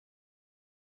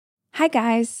Hi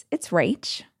guys, it's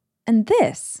Rach, and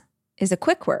this is a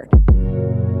quick word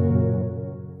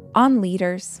on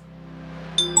leaders.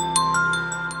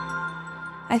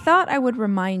 I thought I would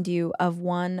remind you of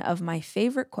one of my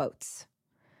favorite quotes.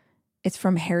 It's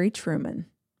from Harry Truman.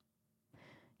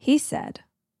 He said,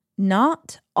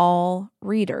 "Not all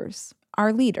readers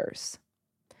are leaders,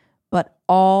 but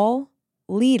all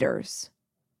leaders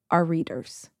are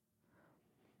readers."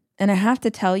 And I have to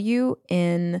tell you,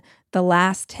 in the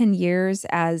last 10 years,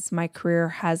 as my career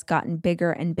has gotten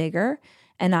bigger and bigger,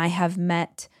 and I have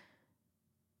met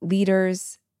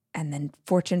leaders and then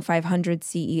Fortune 500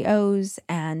 CEOs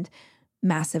and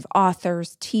massive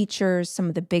authors, teachers, some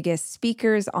of the biggest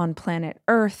speakers on planet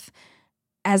Earth,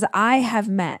 as I have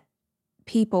met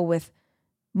people with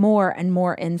more and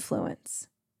more influence,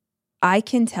 I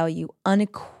can tell you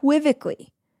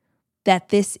unequivocally that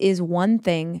this is one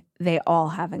thing they all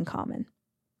have in common.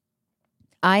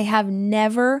 I have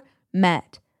never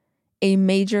met a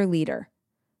major leader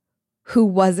who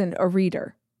wasn't a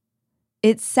reader.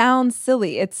 It sounds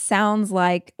silly. It sounds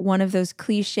like one of those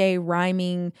cliche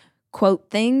rhyming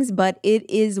quote things, but it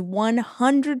is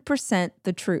 100%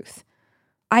 the truth.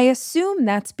 I assume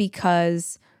that's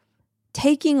because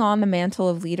taking on the mantle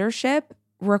of leadership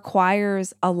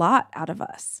requires a lot out of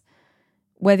us.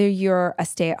 Whether you're a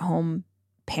stay-at-home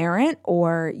parent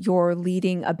or you're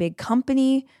leading a big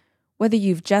company, whether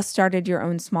you've just started your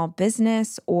own small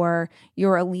business or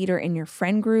you're a leader in your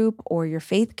friend group or your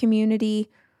faith community,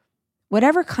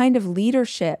 whatever kind of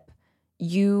leadership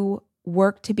you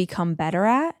work to become better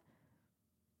at,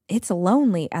 it's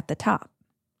lonely at the top.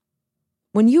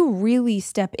 When you really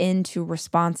step into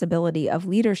responsibility of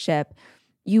leadership,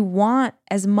 you want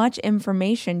as much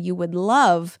information. You would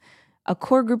love a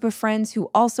core group of friends who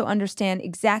also understand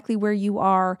exactly where you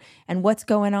are and what's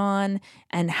going on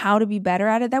and how to be better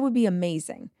at it. That would be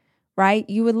amazing, right?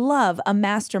 You would love a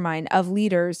mastermind of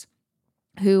leaders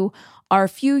who are a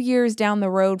few years down the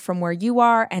road from where you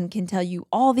are and can tell you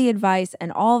all the advice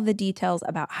and all the details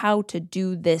about how to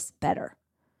do this better.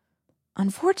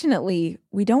 Unfortunately,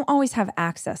 we don't always have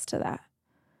access to that.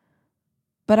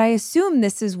 But I assume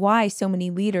this is why so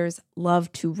many leaders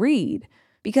love to read,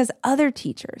 because other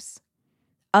teachers,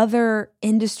 other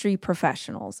industry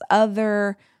professionals,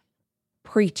 other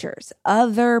preachers,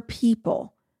 other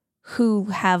people who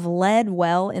have led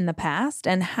well in the past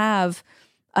and have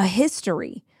a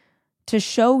history to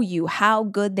show you how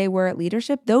good they were at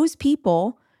leadership, those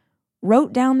people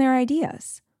wrote down their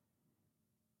ideas.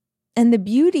 And the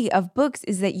beauty of books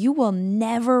is that you will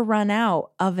never run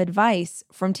out of advice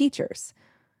from teachers.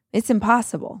 It's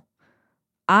impossible.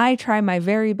 I try my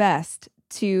very best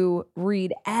to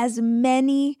read as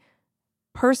many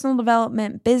personal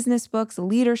development, business books,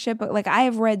 leadership books. Like, I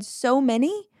have read so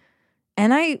many,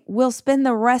 and I will spend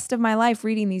the rest of my life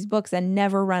reading these books and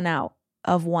never run out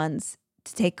of ones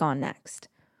to take on next.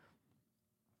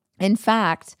 In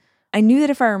fact, I knew that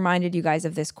if I reminded you guys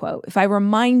of this quote, if I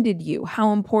reminded you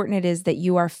how important it is that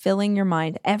you are filling your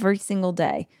mind every single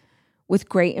day with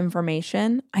great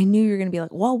information, I knew you were going to be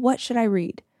like, well, what should I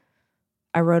read?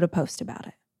 I wrote a post about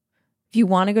it. If you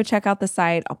want to go check out the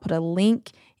site, I'll put a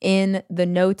link in the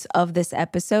notes of this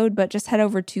episode, but just head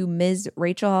over to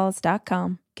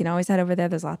MsRachelHollis.com. You can always head over there.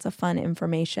 There's lots of fun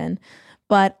information.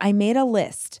 But I made a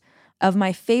list of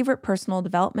my favorite personal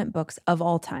development books of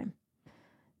all time.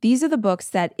 These are the books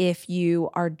that if you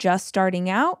are just starting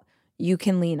out, you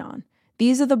can lean on.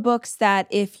 These are the books that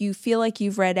if you feel like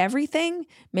you've read everything,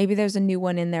 maybe there's a new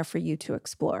one in there for you to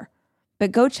explore.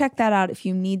 But go check that out if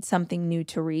you need something new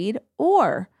to read,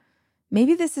 or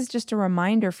maybe this is just a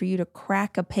reminder for you to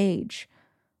crack a page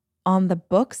on the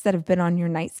books that have been on your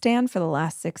nightstand for the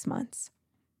last 6 months.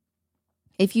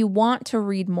 If you want to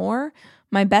read more,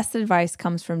 my best advice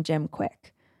comes from Jim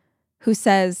Quick, who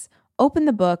says, open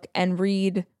the book and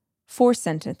read 4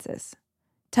 sentences.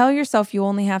 Tell yourself you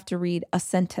only have to read a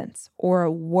sentence or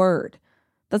a word.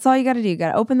 That's all you got to do. You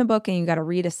got to open the book and you got to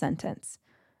read a sentence.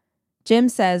 Jim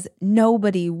says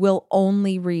nobody will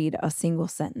only read a single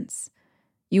sentence.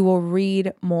 You will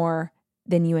read more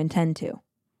than you intend to.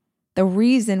 The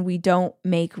reason we don't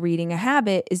make reading a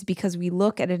habit is because we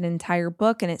look at an entire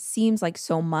book and it seems like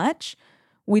so much,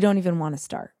 we don't even want to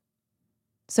start.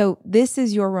 So this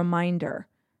is your reminder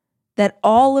that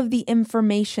all of the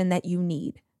information that you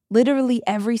need, literally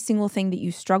every single thing that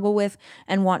you struggle with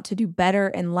and want to do better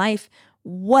in life,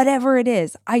 whatever it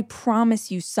is, I promise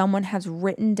you someone has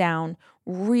written down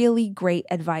really great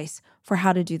advice for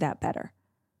how to do that better.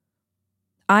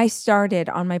 I started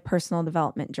on my personal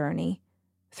development journey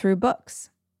through books.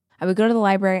 I would go to the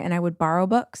library and I would borrow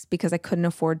books because I couldn't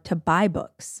afford to buy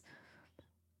books.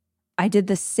 I did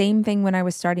the same thing when I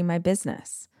was starting my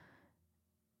business.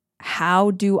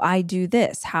 How do I do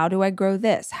this? How do I grow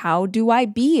this? How do I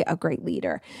be a great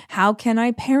leader? How can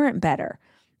I parent better?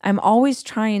 I'm always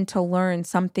trying to learn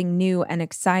something new and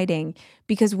exciting,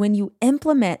 because when you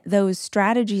implement those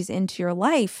strategies into your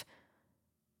life,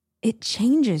 it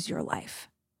changes your life.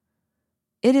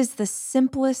 It is the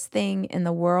simplest thing in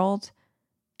the world,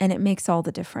 and it makes all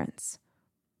the difference.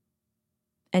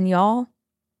 And y'all,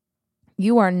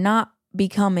 you are not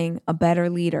becoming a better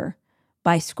leader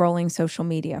by scrolling social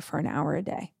media for an hour a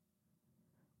day.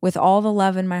 With all the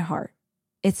love in my heart,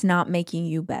 it's not making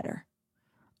you better.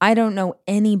 I don't know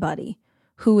anybody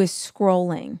who is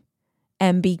scrolling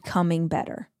and becoming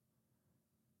better.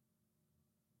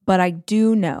 But I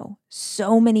do know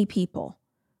so many people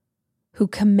who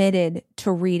committed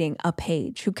to reading a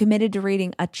page, who committed to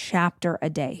reading a chapter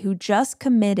a day, who just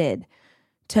committed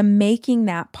to making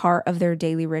that part of their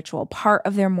daily ritual, part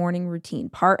of their morning routine,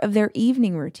 part of their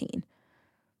evening routine.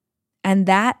 And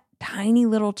that tiny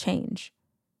little change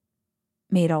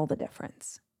made all the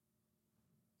difference.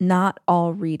 Not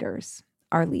all readers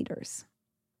are leaders,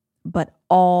 but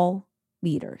all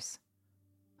leaders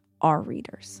are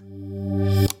readers.